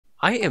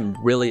I am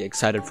really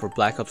excited for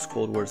Black Ops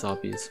Cold War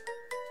Zombies.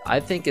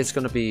 I think it's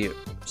gonna be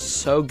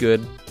so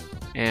good,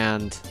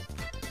 and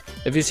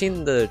if you've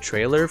seen the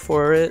trailer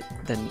for it,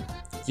 then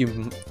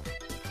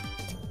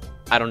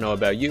I don't know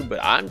about you, but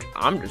I'm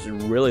just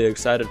really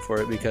excited for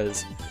it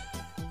because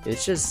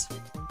it's just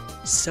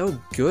so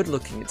good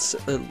looking.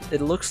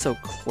 It looks so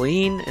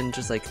clean and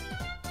just like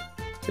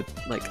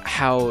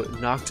how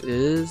Noct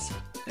is.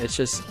 It's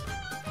just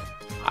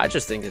I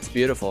just think it's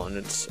beautiful,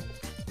 and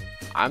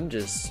I'm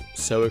just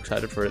so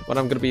excited for it. What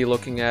I'm gonna be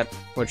looking at,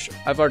 which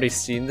I've already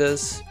seen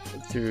this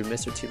through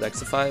Mr. T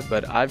Lexify,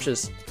 but I've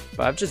just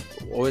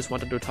always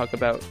wanted to talk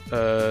about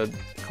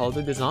Call of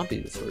Duty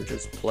Zombies or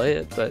just play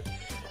it, but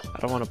I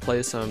don't want to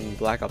play some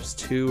Black Ops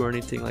 2 or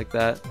anything like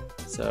that,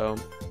 so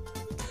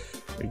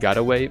we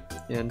gotta wait.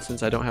 And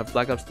since I don't have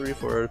Black Ops 3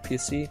 for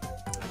PC,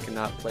 I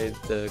cannot play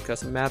the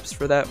custom maps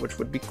for that, which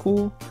would be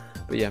cool.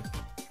 But yeah,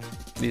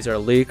 these are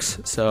leaks,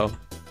 so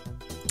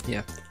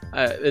yeah.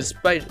 It's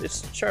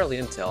Charlie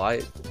Intel.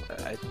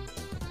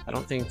 I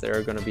don't think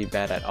they're gonna be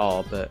bad at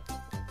all, but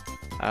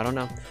I don't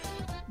know.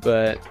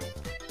 But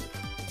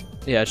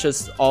yeah, it's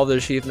just all the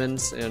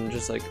achievements and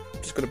just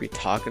gonna be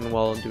talking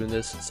while I'm doing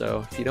this.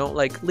 So if you don't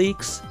like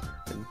leaks,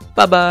 then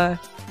bye bye.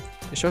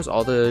 It shows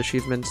all the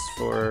achievements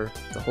for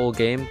the whole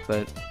game,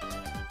 but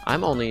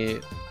I'm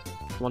only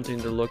wanting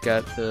to look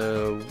at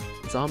the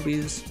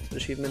zombies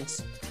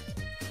achievements.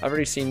 I've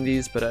already seen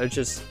these, but I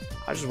just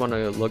want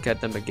to look at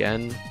them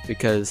again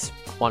because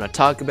I want to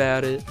talk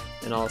about it,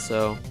 and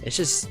also it's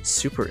just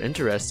super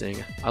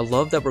interesting. I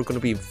love that we're going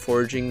to be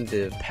forging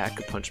the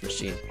Pack-a-Punch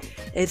machine.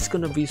 It's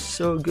going to be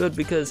so good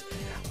because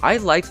I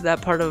liked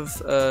that part of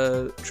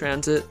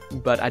Transit,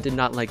 but I did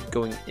not like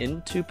going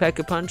into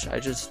Pack-a-Punch.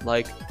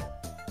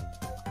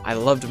 I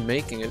loved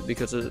making it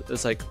because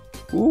it's like,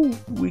 ooh,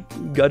 we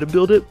gotta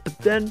build it, but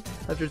then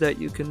after that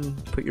you can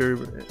put your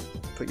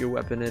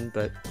weapon in.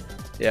 But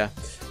yeah,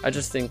 I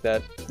just think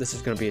that this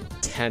is gonna be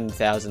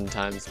 10,000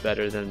 times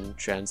better than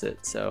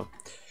Transit. So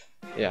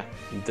yeah,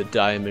 the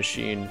die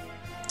machine.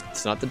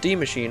 It's not the D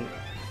machine.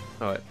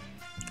 Oh,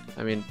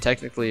 I mean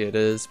technically it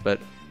is, but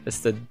it's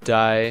the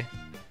die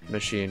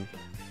machine,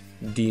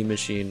 D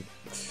machine.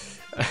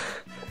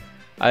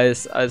 I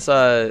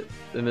saw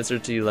Mr.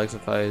 T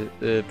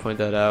Lexify point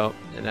that out,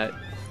 and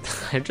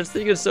I just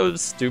think it's so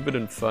stupid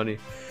and funny.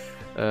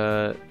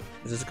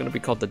 Is this going to be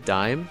called the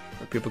dime?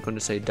 Are people going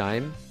to say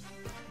dime,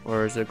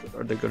 or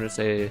are they going to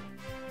say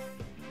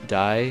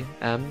die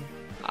m?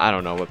 I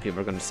don't know what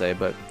people are going to say,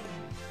 but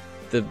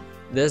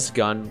this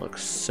gun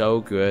looks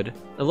so good.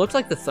 It looks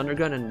like the Thunder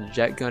Gun and the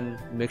Jet Gun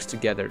mixed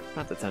together.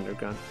 Not the Thunder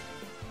Gun.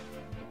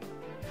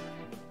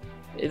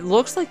 It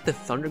looks like the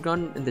Thunder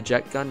Gun and the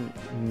Jet Gun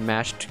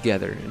mashed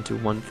together into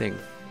one thing.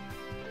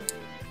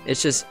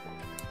 It's just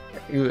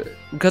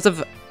because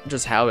of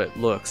just how it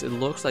looks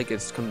like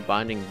it's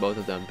combining both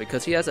of them,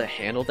 because he has a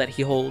handle that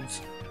he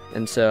holds,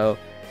 and so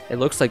it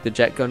looks like the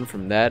Jet Gun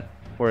from that,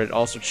 where it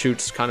also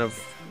shoots kind of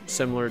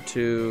similar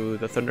to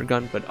the Thunder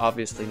Gun, but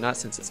obviously not,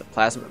 since it's a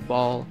plasma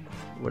ball,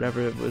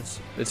 whatever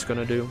it's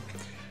gonna do.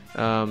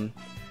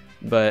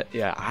 But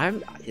yeah,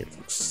 it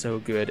looks so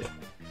good.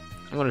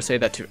 I'm gonna say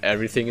that to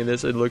everything in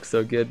this. It looks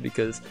so good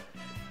because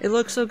it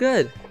looks so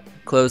good.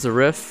 Close the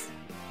riff.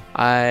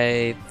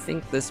 I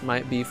think this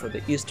might be for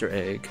the Easter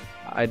egg.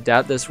 I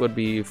doubt this would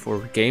be for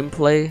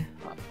gameplay,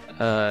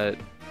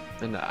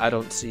 and I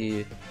don't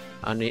see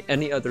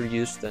any other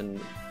use than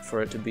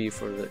for it to be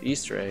for the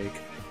Easter egg.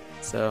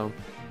 So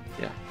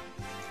yeah,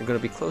 I'm gonna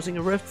be closing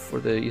a rift for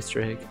the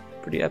Easter egg.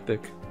 Pretty epic.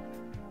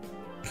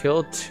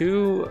 Kill the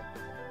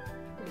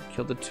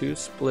two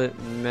split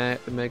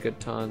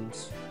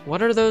megatons.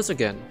 What are those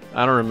again?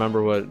 I don't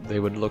remember what they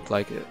would look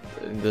like.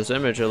 In this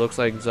image, it looks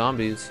like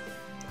zombies.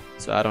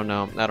 So I don't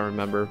know. I don't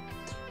remember.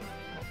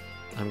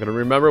 I'm gonna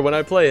remember when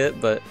I play it,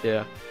 but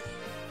yeah.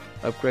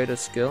 Upgrade a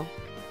skill.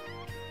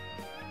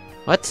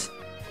 What?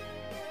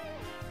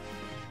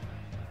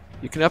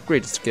 You can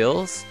upgrade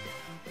skills?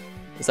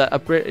 Is that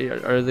upgrade?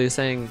 Are they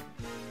saying?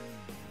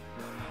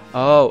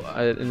 Oh,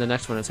 in the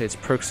next one it says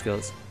perk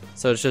skills.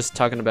 So it's just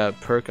talking about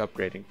perk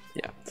upgrading.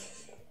 Yeah.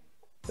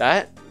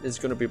 That is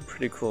going to be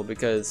pretty cool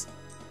because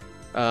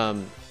I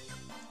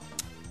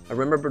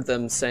remember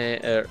them saying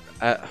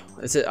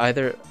it's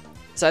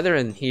either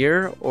in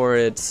here or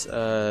it's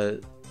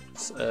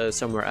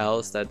somewhere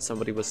else that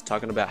somebody was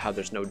talking about how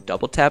there's no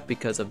double tap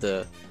because of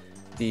the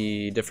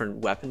different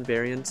weapon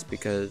variants,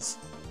 because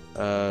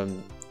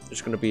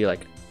there's going to be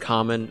like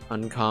common,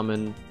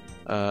 uncommon,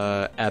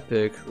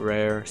 epic,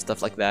 rare,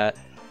 stuff like that,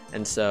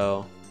 and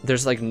so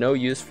there's like no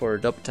use for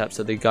double tap,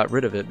 so they got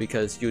rid of it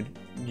because you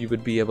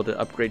would be able to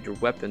upgrade your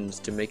weapons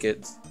to make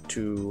it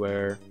to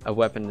where a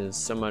weapon is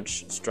so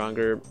much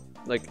stronger.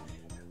 Like,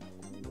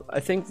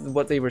 I think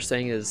what they were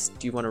saying is,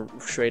 do you want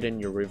to trade in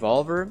your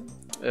revolver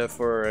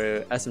for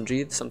a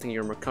SMG, something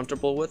you're more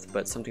comfortable with,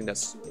 but something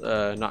that's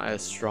not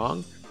as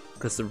strong,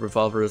 because the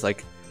revolver is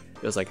like,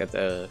 it was like at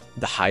the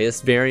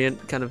highest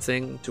variant kind of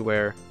thing, to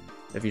where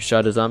if you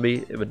shot a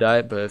zombie it would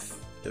die, but if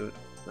it would,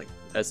 like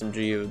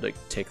SMG, it would like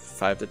take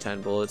 5 to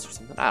 10 bullets or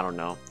something. I don't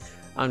know.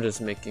 I'm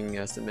just making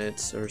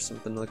estimates or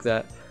something like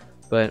that.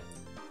 But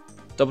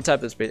double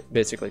tap is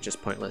basically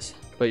just pointless.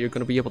 But you're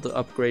going to be able to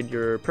upgrade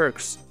your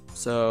perks.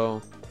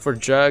 So for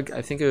Jug,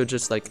 I think it would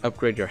just like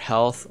upgrade your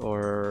health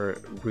or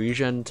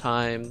regen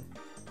time,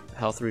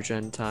 health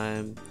regen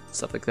time,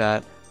 stuff like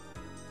that.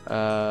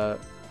 For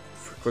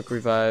Quick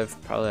Revive,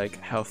 probably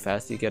like how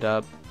fast you get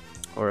up,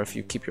 or if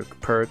you keep your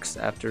perks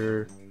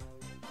after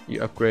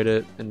you upgrade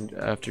it and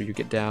after you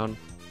get down.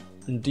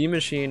 And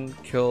D-Machine,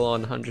 kill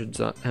on hundreds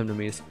of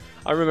enemies.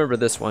 I remember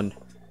this one.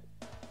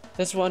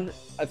 This one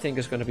I think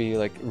is going to be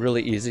like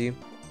really easy.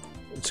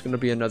 It's going to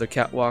be another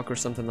catwalk or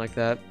something like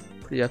that.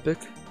 Pretty epic.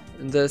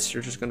 In this,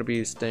 you're just going to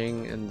be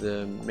staying in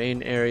the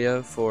main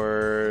area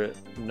for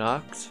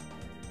Noct.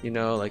 You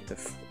know, like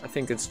I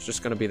think it's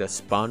just going to be the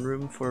spawn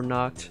room for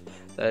Noct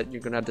that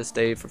you're going to have to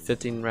stay for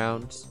 15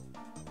 rounds.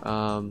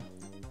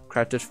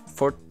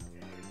 Crafted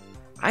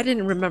I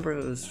didn't remember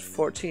it was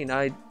 14.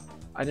 I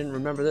didn't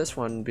remember this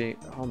one being,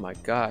 oh my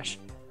gosh.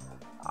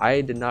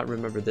 I did not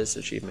remember this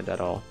achievement at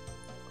all.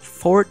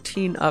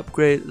 14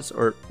 upgrades,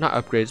 or not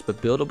upgrades,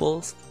 but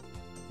buildables.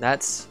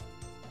 That's,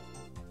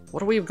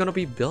 what are we going to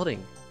be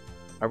building?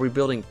 Are we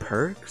building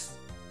perks?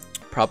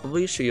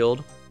 Probably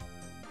shield,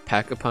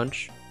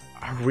 Pack-a-Punch.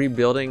 Are we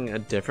building a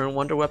different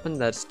wonder weapon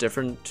that's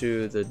different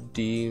to the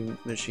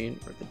D-Machine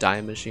or the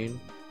Die Machine?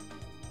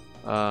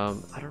 I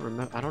don't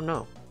remember. I don't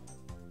know.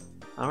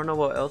 I don't know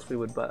what else we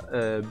would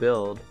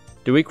build.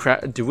 Do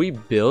we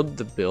build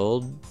the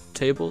build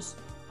tables?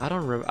 I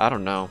don't remember. I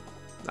don't know.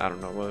 I don't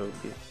know what it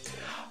would be.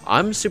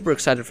 I'm super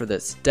excited for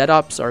this Dead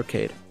Ops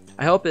Arcade.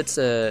 I hope it's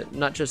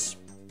not just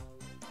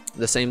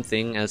the same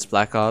thing as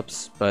Black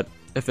Ops, but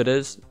if it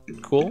is,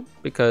 cool,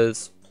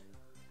 because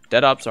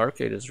Dead Ops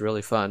Arcade is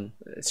really fun.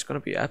 It's gonna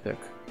be epic.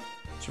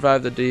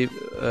 Survive the deep,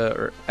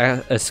 or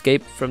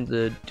escape from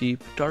the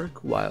deep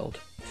dark wild,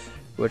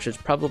 which is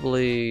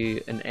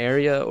probably an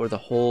area or the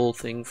whole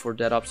thing for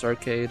Dead Ops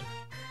Arcade.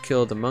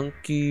 Kill the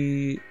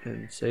monkey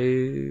and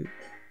save.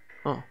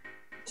 Oh,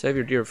 save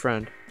your dear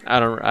friend.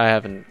 I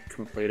haven't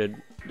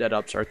completed Dead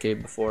Ops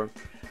Arcade before.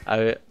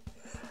 I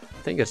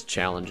think it's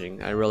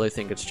challenging. I really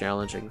think it's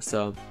challenging.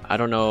 So I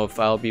don't know if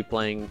I'll be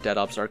playing Dead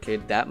Ops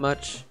Arcade that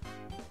much.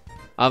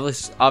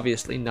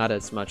 Obviously not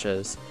as much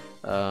as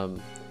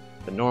the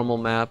normal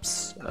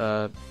maps,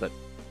 but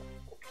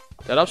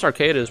Dead Ops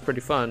Arcade is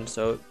pretty fun,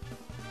 so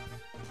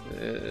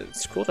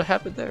it's cool to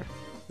have it there.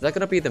 Is that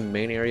gonna be the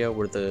main area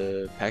where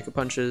the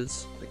Pack-a-Punch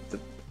is? Like the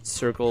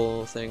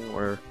circle thing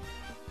where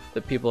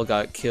the people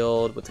got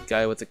killed with the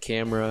guy with the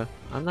camera?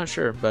 I'm not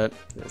sure, but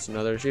it's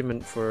another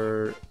achievement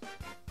for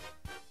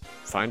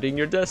finding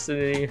your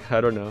destiny. I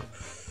don't know.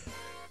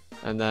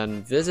 And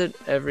then visit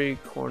every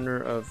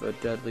corner of a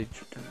deadly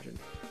dungeon.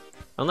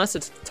 Unless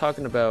it's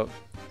talking about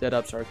Dead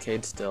Ops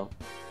Arcade still,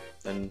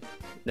 then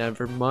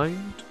never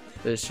mind.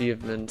 The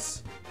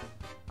achievements.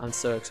 I'm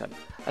so excited.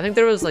 I think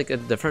there was like a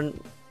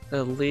different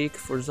leak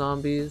for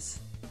zombies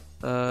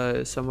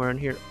somewhere in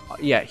here.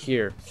 Yeah,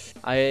 here.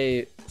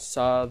 I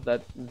saw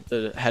that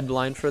the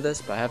headline for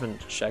this, but I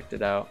haven't checked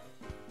it out.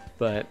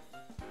 But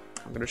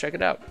I'm gonna check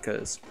it out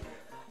because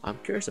I'm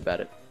curious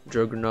about it.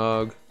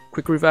 Drogonog.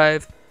 Quick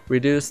Revive.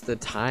 Reduce the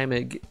time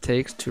it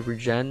takes to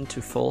regen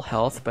to full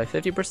health by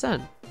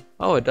 50%.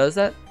 Oh, it does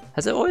that?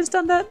 Has it always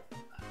done that?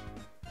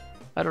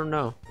 I don't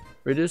know.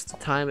 Reduce the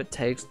time it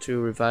takes to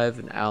revive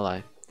an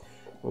ally.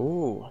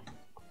 Ooh.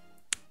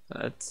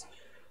 That's...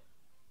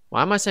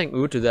 Why am I saying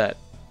ooh to that?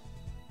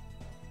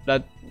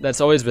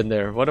 That's always been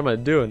there. What am I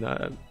doing?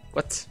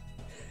 What?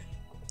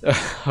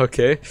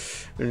 Okay.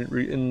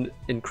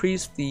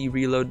 Increase the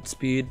reload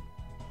speed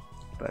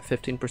by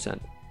 15%.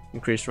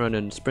 Increase run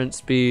and sprint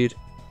speed.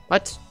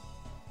 What?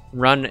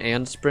 Run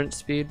and sprint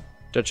speed?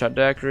 Deadshot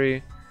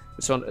Daiquiri.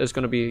 This one is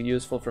going to be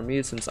useful for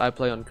me since I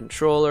play on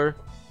controller.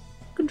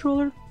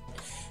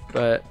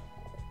 But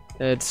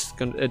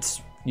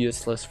it's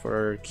useless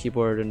for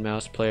keyboard and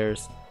mouse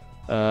players.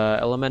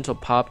 Elemental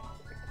Pop.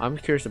 I'm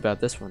curious about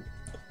this one.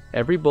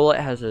 Every bullet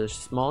has a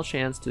small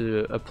chance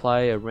to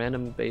apply a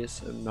random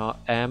base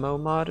ammo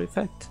mod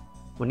effect.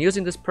 When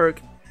using this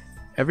perk,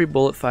 every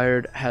bullet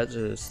fired has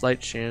a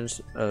slight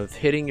chance of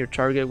hitting your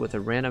target with a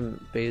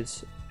random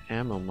base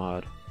ammo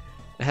mod.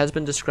 It has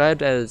been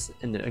described as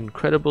an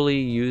incredibly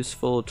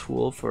useful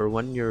tool for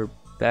when your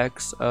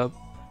back's up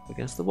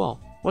against the wall.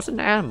 What's an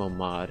ammo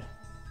mod?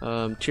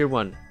 Tier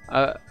 1.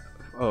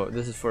 Oh,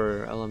 this is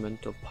for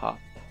Elemental Pop.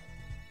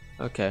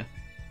 Okay.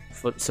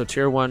 So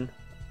Tier 1.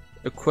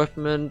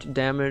 Equipment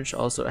damage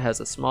also has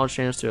a small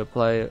chance to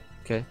apply.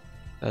 Okay.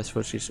 That's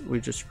what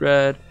we just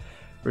read.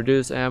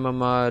 Reduce ammo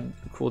mod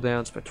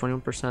cooldowns by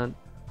 21%.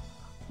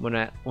 When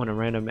a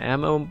random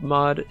ammo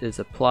mod is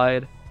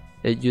applied,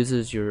 it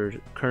uses your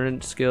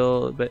current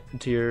skill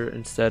tier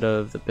instead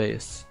of the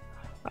base.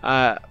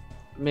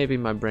 Maybe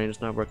my brain's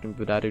not working,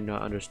 but I do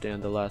not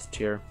understand the last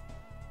tier.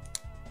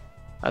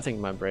 I think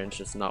my brain's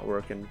just not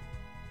working.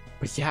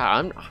 But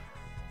yeah,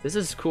 this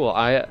is cool.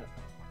 I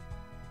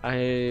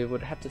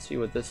would have to see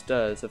what this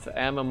does. If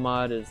ammo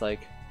mod is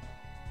like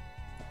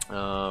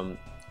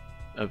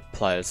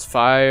applies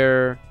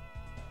fire,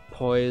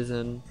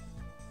 poison.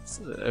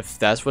 So if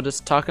that's what it's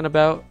talking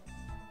about,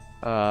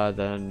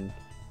 then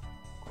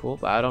cool.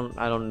 But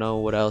I don't know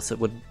what else it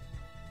would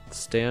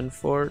stand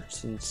for,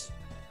 since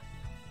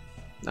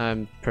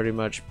I'm pretty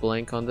much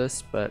blank on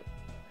this. But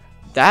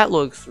that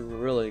looks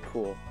really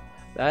cool.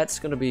 That's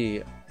gonna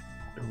be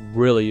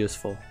really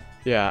useful.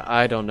 Yeah,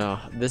 I don't know.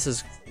 This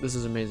is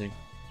amazing.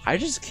 I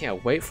just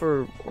can't wait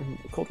for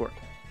Cold War.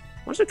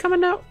 When's it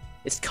coming out?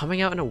 It's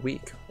coming out in a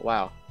week.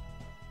 Wow.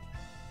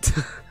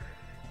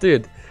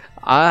 Dude,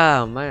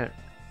 man.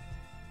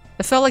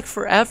 It felt like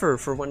forever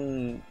for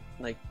when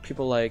like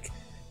people like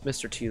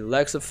Mr. T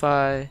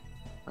Lexify,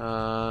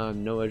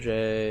 Noah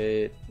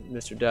J,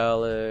 Mr.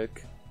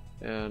 Dalek,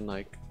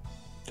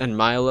 and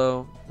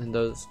Milo, and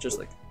those, just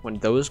like when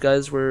those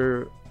guys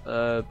were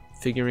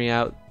figuring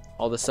out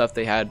all the stuff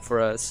they had for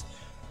us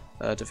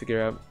to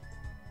figure out.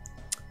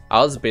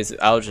 I was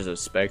just a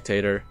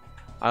spectator.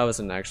 I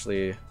wasn't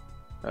actually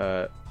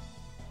I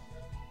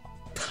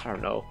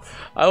don't know.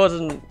 I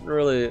wasn't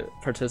really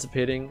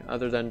participating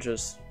other than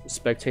just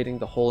spectating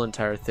the whole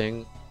entire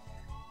thing,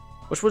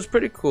 which was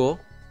pretty cool.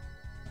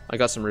 I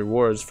got some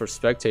rewards for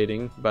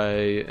spectating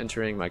by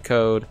entering my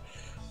code,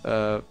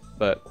 but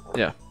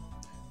yeah,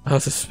 I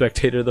was a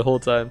spectator the whole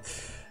time.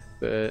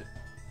 But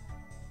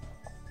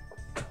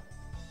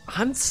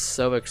I'm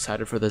so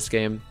excited for this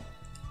game.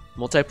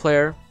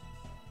 Multiplayer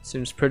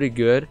seems pretty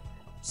good.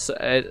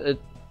 So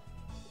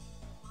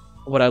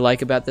what I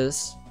like about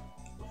this,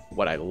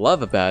 what I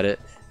love about it,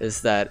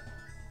 is that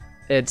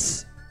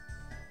it's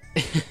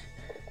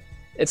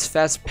it's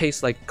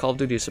fast-paced like Call of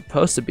Duty is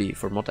supposed to be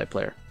for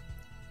multiplayer.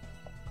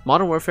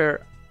 Modern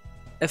Warfare,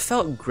 it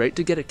felt great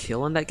to get a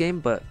kill in that game,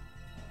 but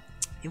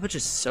it was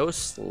just so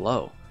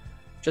slow,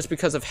 just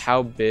because of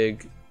how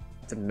big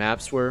the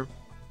maps were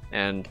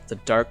and the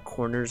dark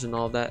corners and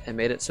all that. It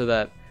made it so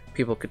that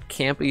people could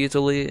camp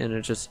easily, and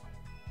it's just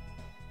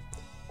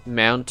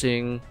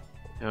mounting.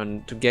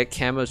 And to get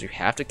camos, you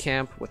have to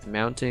camp with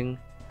mounting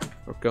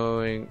or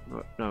going.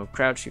 No,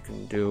 crouch you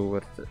can do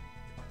with it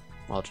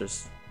while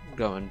just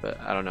going, but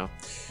I don't know.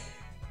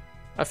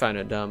 I find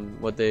it dumb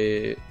what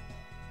they,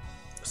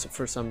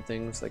 for some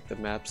things like the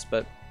maps,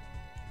 but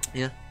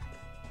yeah,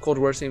 Cold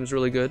War seems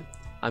really good.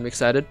 I'm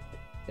excited,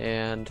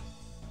 and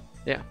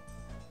yeah,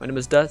 my name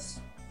is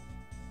Dus.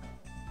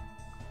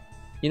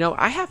 You know,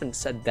 I haven't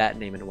said that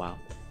name in a while.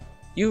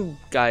 You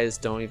guys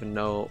don't even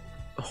know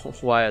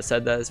why I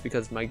said that. Is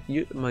because my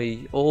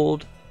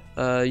old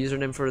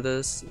username for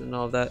this and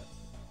all that,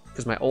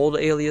 because my old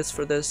alias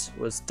for this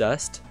was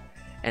Dust,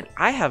 and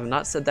I have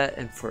not said that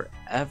in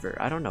forever.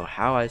 I don't know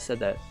how I said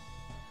that.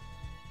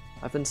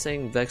 I've been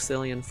saying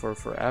Vexillion for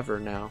forever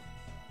now.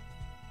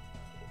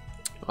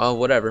 Oh,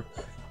 whatever.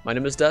 My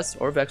name is Dust,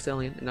 or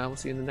Vexillion, and I will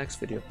see you in the next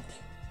video.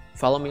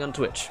 Follow me on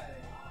Twitch.